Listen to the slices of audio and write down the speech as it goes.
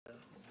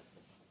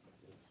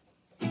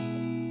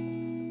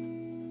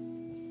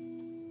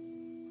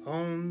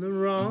on the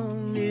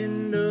wrong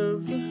end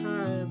of the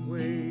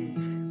highway,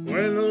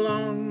 when the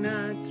long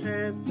nights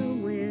have the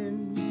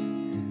wind,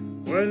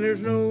 when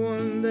there's no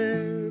one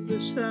there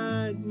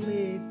beside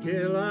me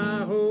till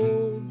I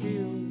hold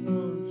you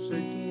once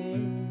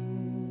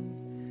again.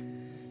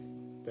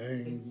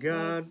 Thank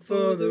God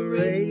for the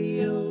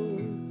radio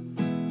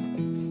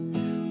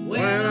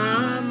when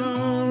I'm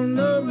on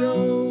the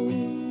road,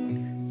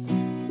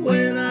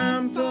 when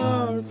I'm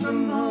far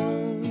from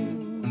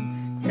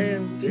home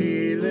and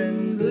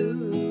feeling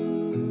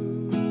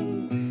blue.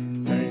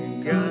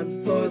 Thank God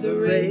for the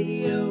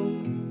radio,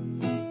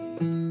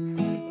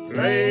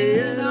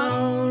 playing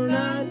all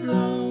night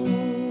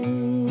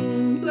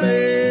long,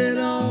 playing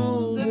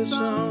all the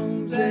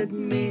songs that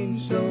mean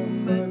so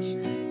much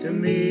to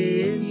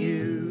me and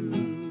you.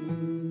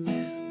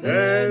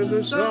 There's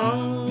a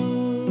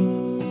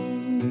song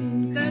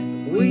that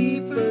we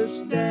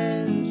first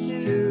danced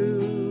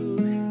to,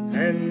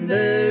 and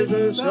there's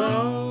a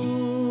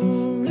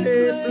song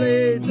it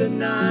played the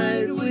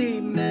night we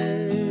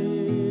met,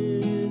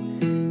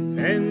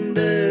 and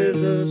there's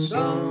a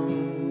song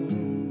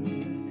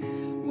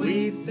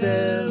we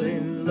fell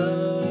in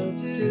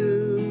love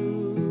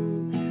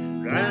to.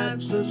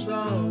 That's a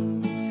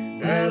song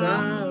that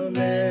I'll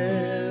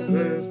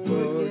never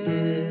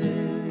forget.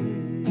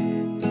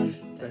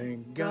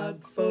 Thank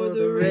God for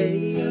the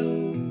radio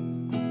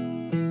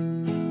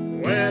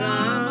when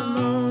I'm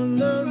on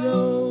the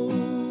road,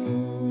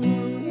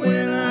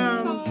 when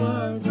I'm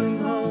far from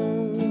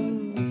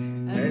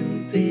home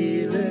and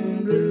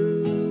feeling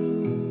blue.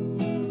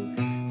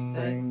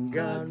 Thank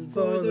God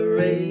for the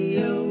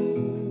radio,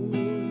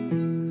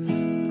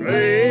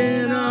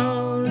 playing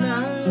all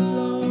night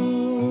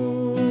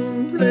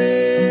long,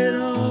 playing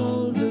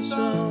all the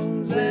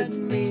songs that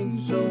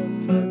mean so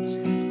much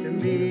to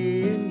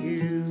me and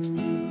you.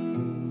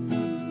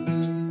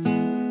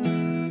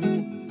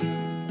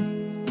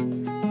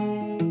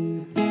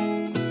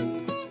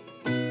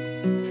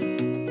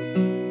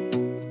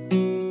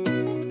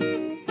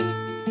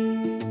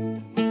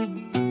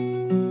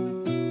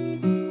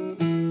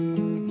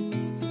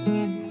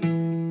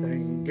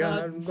 Thank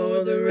God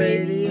for the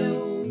radio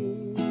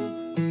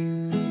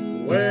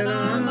when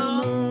I'm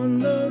on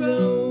the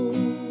road,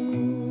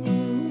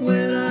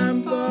 when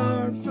I'm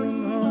far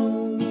from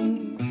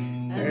home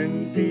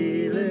and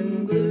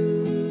feeling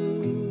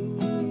blue.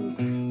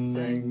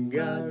 Thank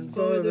God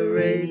for the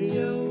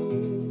radio,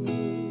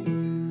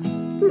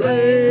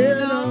 play